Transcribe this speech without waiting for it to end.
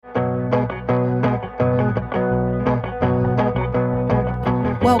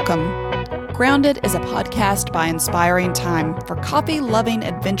Welcome. Grounded is a podcast by Inspiring Time for coffee-loving,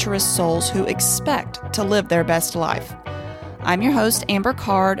 adventurous souls who expect to live their best life. I'm your host, Amber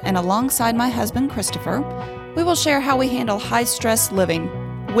Card, and alongside my husband, Christopher, we will share how we handle high-stress living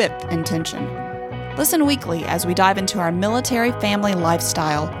with intention. Listen weekly as we dive into our military family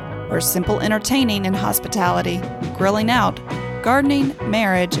lifestyle, where simple entertaining and hospitality, grilling out, gardening,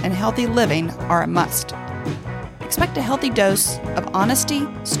 marriage, and healthy living are a must. Expect a healthy dose of honesty,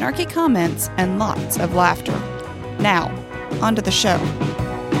 snarky comments, and lots of laughter. Now, on to the show.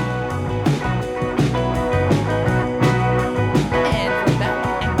 And we're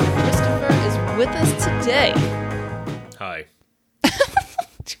back, and Christopher is with us today. Hi.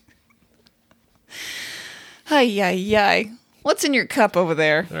 Hi. What's in your cup over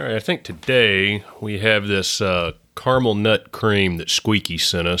there? All right, I think today we have this caramel nut cream that Squeaky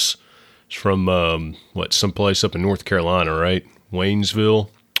sent us. It's from, someplace up in North Carolina, right? Waynesville.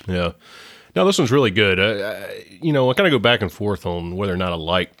 Yeah. Now, this one's really good. I kind of go back and forth on whether or not I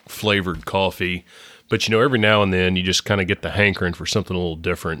like flavored coffee. But, every now and then you just kind of get the hankering for something a little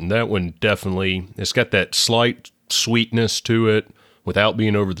different. And that one definitely, it's got that slight sweetness to it without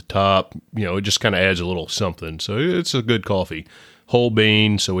being over the top. It just kind of adds a little something. So it's a good coffee. Whole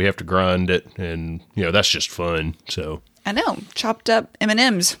bean, so we have to grind it. And, that's just fun. So I know. Chopped up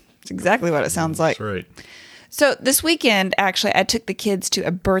M&Ms. It's exactly what it sounds like. That's right. So this weekend, actually, I took the kids to a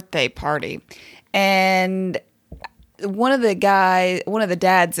birthday party. And one of the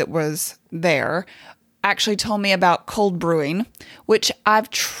dads that was there actually told me about cold brewing, which I've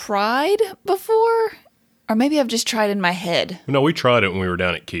tried before. Or maybe I've just tried in my head. No, we tried it when we were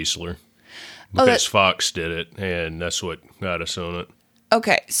down at Keesler. Because Fox did it, and that's what got us on it.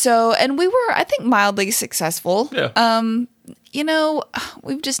 Okay, so, and we were, I think, mildly successful. Yeah.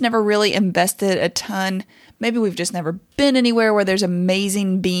 We've just never really invested a ton. Maybe we've just never been anywhere where there's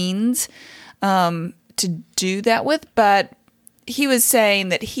amazing beans to do that with. But he was saying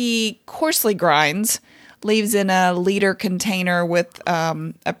that he coarsely grinds, leaves in a liter container with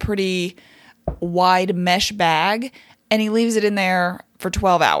a pretty wide mesh bag, and he leaves it in there for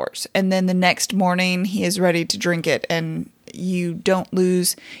 12 hours. And then the next morning he is ready to drink it, and you don't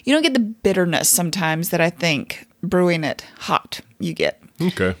get the bitterness sometimes that I think brewing it hot you get.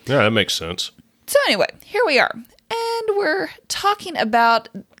 Okay. Yeah, that makes sense. So anyway, here we are. And we're talking about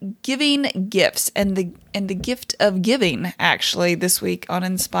giving gifts and the gift of giving, actually, this week on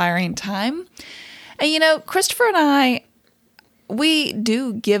Inspiring Time. And Christopher and I, we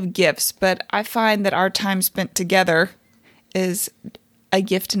do give gifts, but I find that our time spent together is a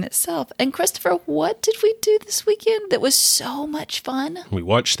gift in itself. And Christopher, what did we do this weekend that was so much fun? We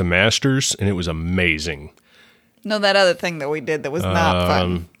watched the Masters, and it was amazing. No, that other thing that we did that was not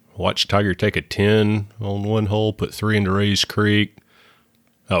fun. Watched Tiger take a 10 on one hole, put 3 into Rays Creek.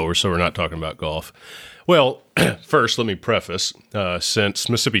 Oh, we're not talking about golf. Well, first, let me preface, since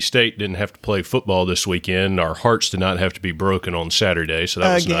Mississippi State didn't have to play football this weekend, our hearts did not have to be broken on Saturday, so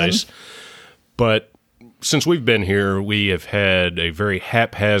that was nice. But since we've been here, we have had a very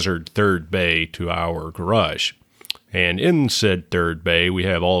haphazard third bay to our garage. And in said third bay, we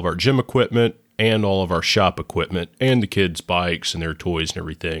have all of our gym equipment and all of our shop equipment and the kids' bikes and their toys and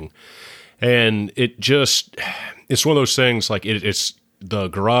everything. And it's one of those things like it's the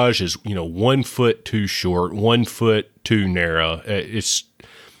garage is, 1 foot too short, 1 foot too narrow.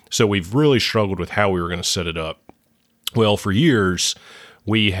 So we've really struggled with how we were going to set it up. Well, for years,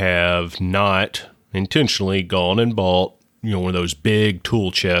 we have not intentionally gone and bought, one of those big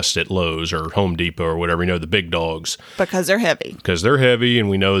tool chests at Lowe's or Home Depot or whatever, the big dogs. Because they're heavy. Because they're heavy, and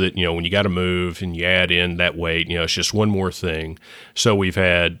we know that, when you got to move and you add in that weight, it's just one more thing. So we've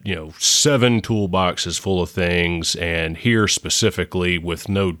had, 7 toolboxes full of things, and here specifically with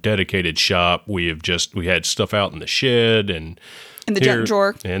no dedicated shop, we had stuff out in the shed and in the junk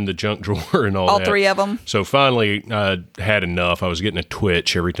drawer. And the junk drawer and all that. All 3 of them. So finally, I had enough. I was getting a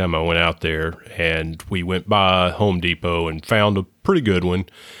twitch every time I went out there. And we went by Home Depot and found a pretty good one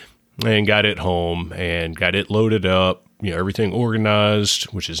and got it home and got it loaded up. Everything organized,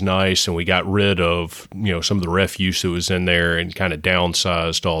 which is nice. And we got rid of, some of the refuse that was in there and kind of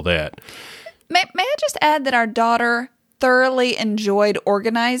downsized all that. May I just add that our daughter thoroughly enjoyed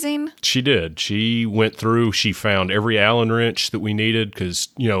organizing? She did. She went through, she found every Allen wrench that we needed because,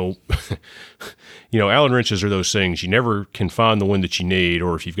 Allen wrenches are those things. You never can find the one that you need,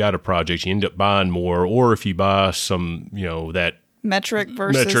 or if you've got a project, you end up buying more, or if you buy some, that metric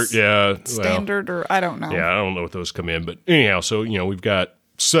versus standard, or I don't know. Yeah, I don't know what those come in. But anyhow, so, we've got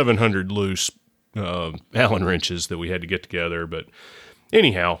 700 loose Allen wrenches that we had to get together. But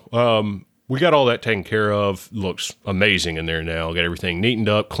anyhow, we got all that taken care of. Looks amazing in there now. Got everything neatened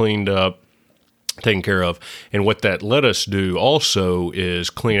up, cleaned up, taken care of. And what that let us do also is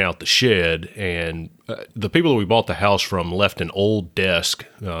clean out the shed. And the people that we bought the house from left an old desk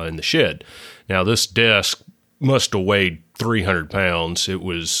in the shed. Now, this desk must have weighed 300 pounds. It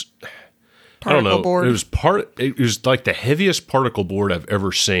was, I don't know. Board. It was like the heaviest particle board I've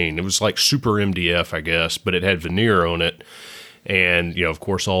ever seen. It was like super MDF, I guess, but it had veneer on it. And, of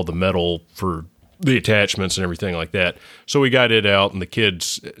course, all the metal for the attachments and everything like that. So we got it out, and the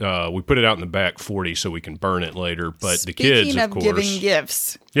kids, we put it out in the back 40 so we can burn it later. But the kids, of course. Speaking of giving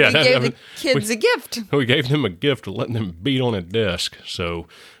gifts, we gave the kids a gift. We gave them a gift of letting them beat on a desk. So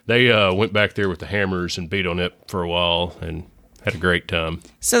they went back there with the hammers and beat on it for a while and had a great time.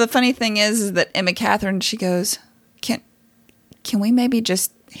 So the funny thing is that Emma Catherine, she goes, can we maybe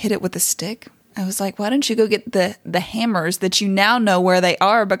just hit it with a stick? I was like, why don't you go get the hammers that you now know where they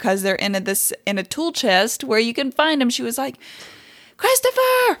are because they're in a tool chest where you can find them. She was like,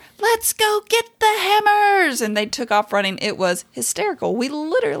 Christopher, let's go get the hammers. And they took off running. It was hysterical. We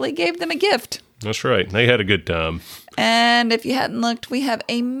literally gave them a gift. That's right. They had a good time. And if you hadn't looked, we have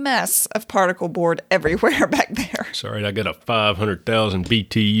a mess of particle board everywhere back there. Sorry, I got a 500,000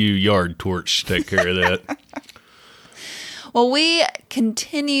 BTU yard torch to take care of that. Well, we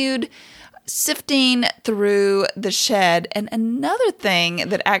continued sifting through the shed. And another thing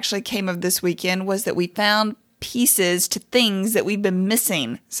that actually came of this weekend was that we found pieces to things that we've been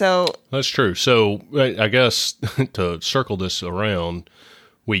missing. So that's true. So I guess to circle this around,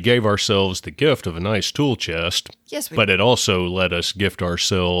 we gave ourselves the gift of a nice tool chest. Yes, we but it also let us gift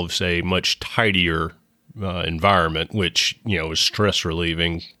ourselves a much tidier environment, which, is stress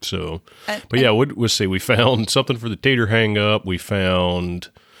relieving. So, but yeah, we'll see. We found something for the tater hang up. We found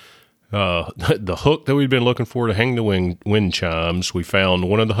the hook that we'd been looking for to hang the wind chimes. We found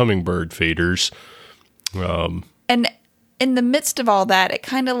one of the hummingbird feeders. And in the midst of all that, it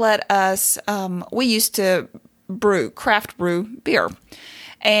kind of let us, we used to craft brew beer.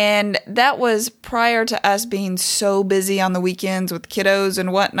 And that was prior to us being so busy on the weekends with kiddos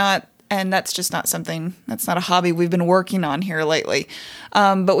and whatnot. And that's just not that's not a hobby we've been working on here lately.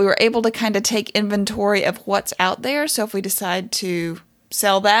 But we were able to kind of take inventory of what's out there. So if we decide to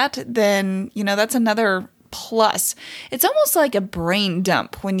sell that, then, that's another plus. It's almost like a brain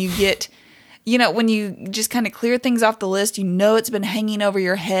dump when you get, when you just kind of clear things off the list, it's been hanging over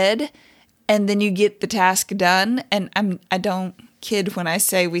your head and then you get the task done. And I don't kid when I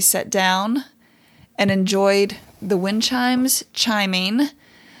say we sat down and enjoyed the wind chimes chiming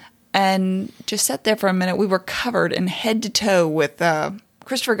and just sat there for a minute. We were covered in head to toe with,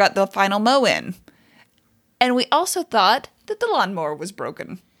 Christopher got the final mow in. And we also thought that the lawnmower was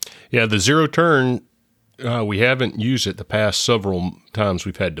broken. Yeah, the zero turn, we haven't used it the past several times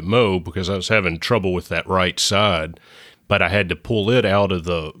we've had to mow because I was having trouble with that right side. But I had to pull it out of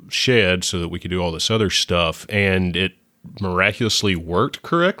the shed so that we could do all this other stuff. And it miraculously worked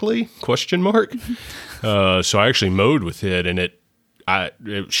correctly, ? So I actually mowed with it, and it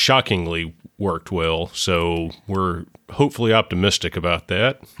shockingly worked well. So we're hopefully optimistic about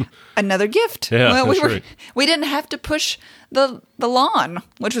that. Another gift. Yeah, right. We didn't have to push the lawn,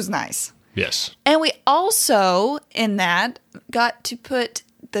 which was nice. Yes. And we also, in that, got to put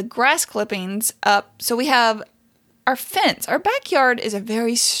the grass clippings up. So we have our fence. Our backyard is a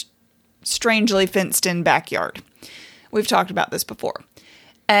very strangely fenced-in backyard. We've talked about this before.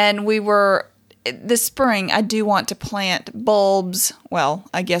 And this spring, I do want to plant bulbs. Well,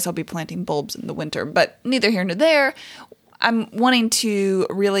 I guess I'll be planting bulbs in the winter, but neither here nor there. I'm wanting to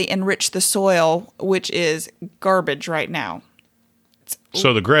really enrich the soil, which is garbage right now.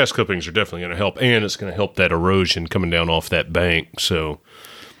 So the grass clippings are definitely going to help, and it's going to help that erosion coming down off that bank. So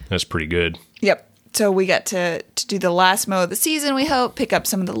that's pretty good. Yep. So we got to do the last mow of the season, we hope, pick up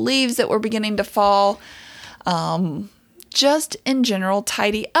some of the leaves that were beginning to fall. Just in general,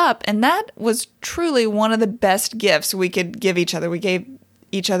 tidy up. And that was truly one of the best gifts we could give each other. We gave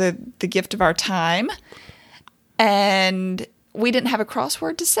each other the gift of our time. And we didn't have a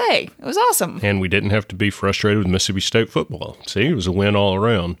crossword to say. It was awesome. And we didn't have to be frustrated with Mississippi State football. See, it was a win all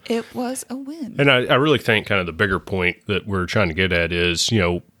around. It was a win. And I really think kind of the bigger point that we're trying to get at is,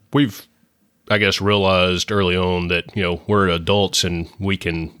 we've, I guess, realized early on that, we're adults and we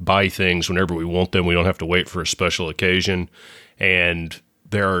can buy things whenever we want them. We don't have to wait for a special occasion. And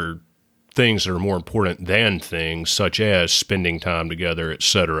there are things that are more important than things, such as spending time together,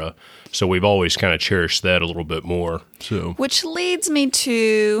 etc. So we've always kind of cherished that a little bit more. So, which leads me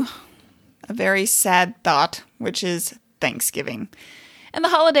to a very sad thought, which is Thanksgiving. And the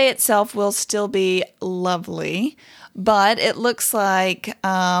holiday itself will still be lovely, but it looks like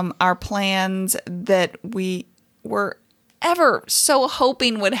our plans that we were ever so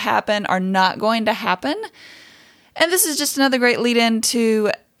hoping would happen are not going to happen. And this is just another great lead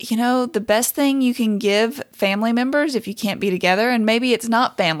into, the best thing you can give family members if you can't be together. And maybe it's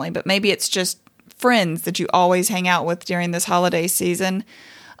not family, but maybe it's just friends that you always hang out with during this holiday season.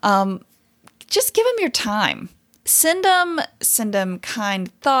 Just give them your time. Send them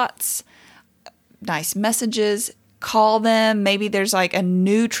kind thoughts, nice messages. Call them. Maybe there's like a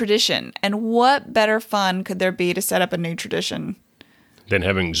new tradition. And what better fun could there be to set up a new tradition than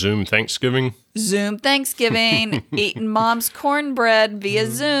having Zoom Thanksgiving? Zoom Thanksgiving, eating mom's cornbread via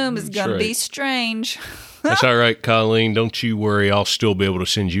Zoom is going to be strange. That's all right, Colleen. Don't you worry. I'll still be able to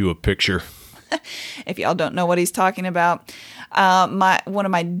send you a picture. If y'all don't know what he's talking about, one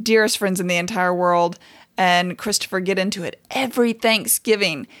of my dearest friends in the entire world and Christopher get into it every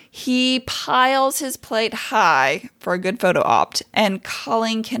Thanksgiving. He piles his plate high for a good photo opt, and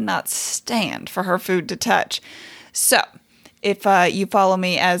Colleen cannot stand for her food to touch. So, if you follow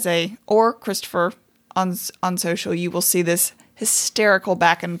me or Christopher on social, you will see this hysterical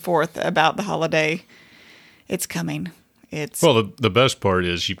back and forth about the holiday. It's coming. Well, the best part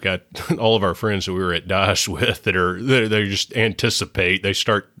is you've got all of our friends that we were at DICE with they just anticipate. They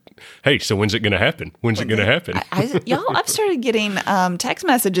start, hey, so when's it going to happen? When's it going to happen? I've started getting text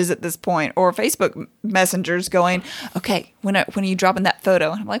messages at this point or Facebook messengers going, okay, when are you dropping that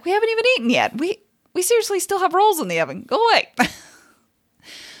photo? And I'm like, we haven't even eaten yet. We seriously still have rolls in the oven. Go away.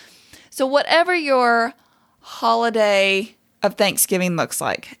 So whatever your holiday of Thanksgiving looks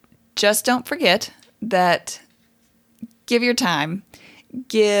like, just don't forget that give your time,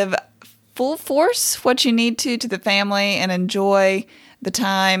 give full force what you need to the family and enjoy the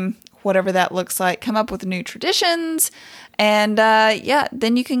time, whatever that looks like. Come up with new traditions and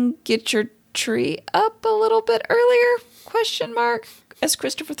then you can get your tree up a little bit earlier, ? As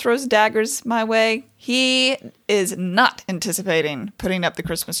Christopher throws daggers my way. He is not anticipating putting up the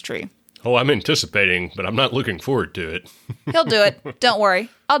Christmas tree. Oh, I'm anticipating, but I'm not looking forward to it. He'll do it. Don't worry.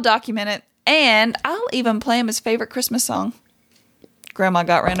 I'll document it. And I'll even play him his favorite Christmas song, Grandma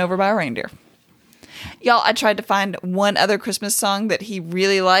Got Ran Over by a Reindeer. Y'all, I tried to find one other Christmas song that he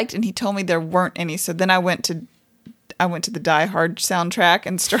really liked, and he told me there weren't any. So then I went to the Die Hard soundtrack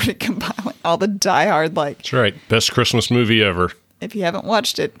and started compiling all the Die Hard That's right. Best Christmas movie ever. If you haven't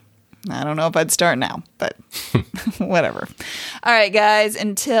watched it, I don't know if I'd start now, but whatever. All right, guys,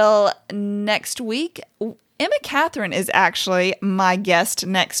 until next week. Emma Catherine is actually my guest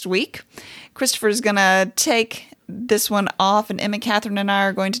next week. Christopher's going to take this one off, and Emma Catherine and I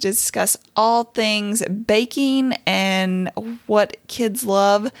are going to discuss all things baking and what kids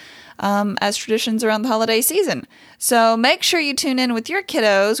love as traditions around the holiday season. So make sure you tune in with your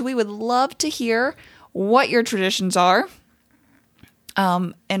kiddos. We would love to hear what your traditions are.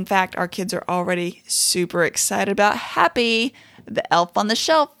 In fact, our kids are already super excited about Happy, the elf on the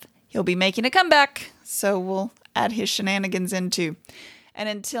shelf. He'll be making a comeback, so we'll add his shenanigans in too. And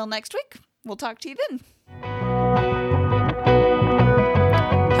until next week, we'll talk to you then.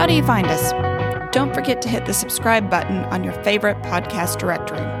 How do you find us? Don't forget to hit the subscribe button on your favorite podcast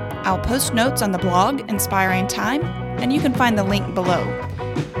directory. I'll post notes on the blog, Inspiring Time, and you can find the link below.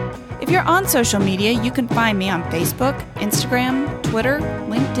 If you're on social media, you can find me on Facebook, Instagram, Twitter,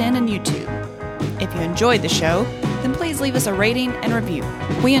 LinkedIn, and YouTube. If you enjoyed the show, then please leave us a rating and review.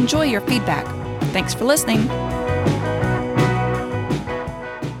 We enjoy your feedback. Thanks for listening.